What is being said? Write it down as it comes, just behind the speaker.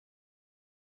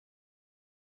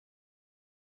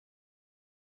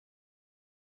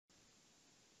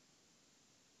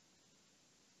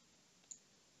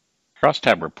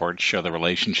Crosstab reports show the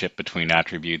relationship between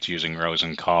attributes using rows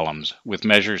and columns, with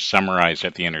measures summarized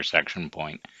at the intersection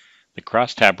point. The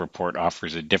crosstab report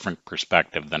offers a different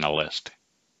perspective than a list.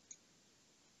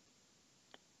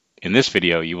 In this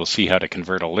video, you will see how to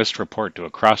convert a list report to a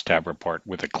crosstab report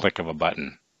with a click of a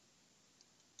button.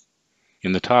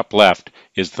 In the top left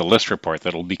is the list report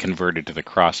that will be converted to the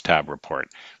crosstab report,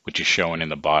 which is shown in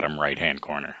the bottom right-hand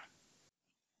corner.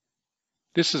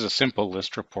 This is a simple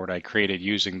list report I created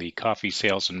using the Coffee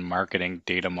Sales and Marketing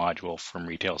data module from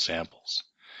Retail Samples.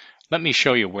 Let me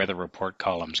show you where the report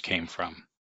columns came from.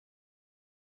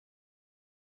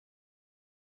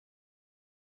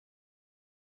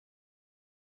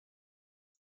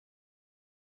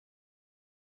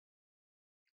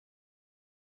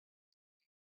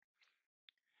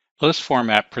 The list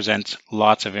format presents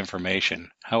lots of information.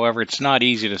 However, it's not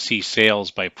easy to see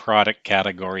sales by product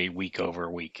category week over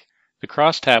week. The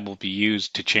crosstab will be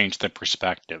used to change the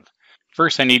perspective.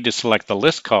 First, I need to select the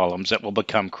list columns that will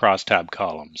become crosstab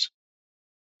columns,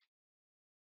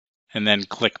 and then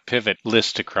click Pivot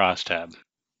List to Crosstab.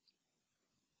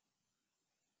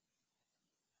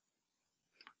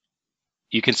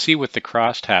 You can see with the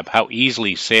crosstab how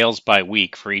easily sales by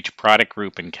week for each product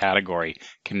group and category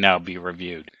can now be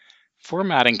reviewed.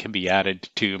 Formatting can be added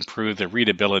to improve the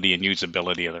readability and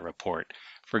usability of the report.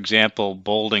 For example,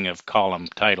 bolding of column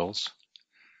titles,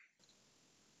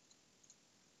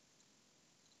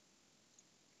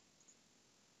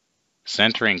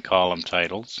 centering column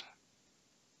titles,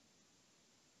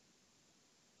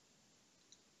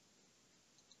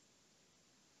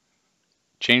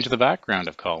 change the background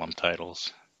of column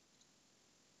titles,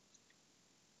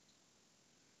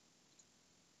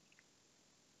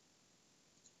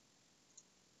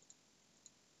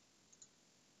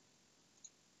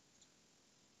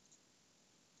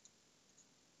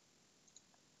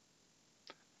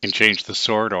 and change the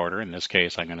sort order. In this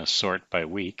case, I'm going to sort by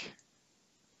week.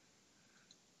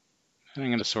 And I'm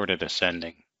going to sort it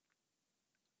ascending.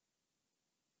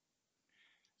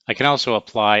 I can also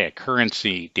apply a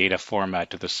currency data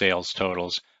format to the sales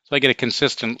totals, so I get a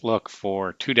consistent look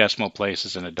for 2 decimal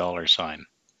places and a dollar sign.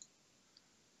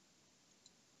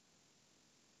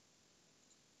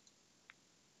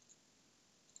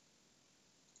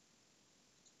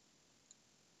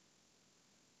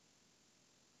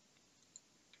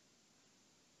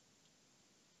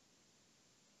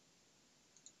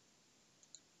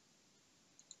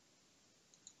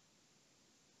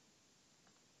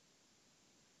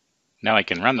 Now I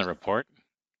can run the report.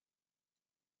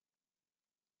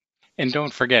 And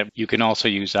don't forget, you can also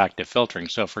use active filtering.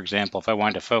 So for example, if I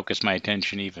wanted to focus my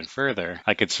attention even further,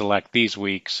 I could select these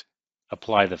weeks,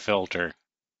 apply the filter.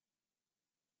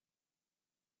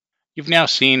 You've now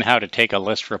seen how to take a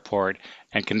list report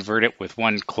and convert it with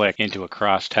one click into a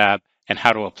crosstab, and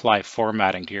how to apply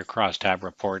formatting to your crosstab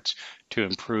reports to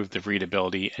improve the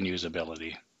readability and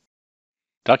usability.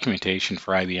 Documentation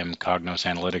for IBM Cognos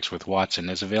Analytics with Watson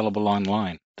is available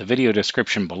online. The video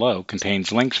description below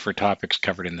contains links for topics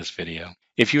covered in this video.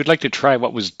 If you would like to try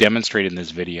what was demonstrated in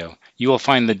this video, you will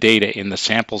find the data in the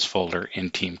Samples folder in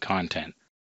Team Content.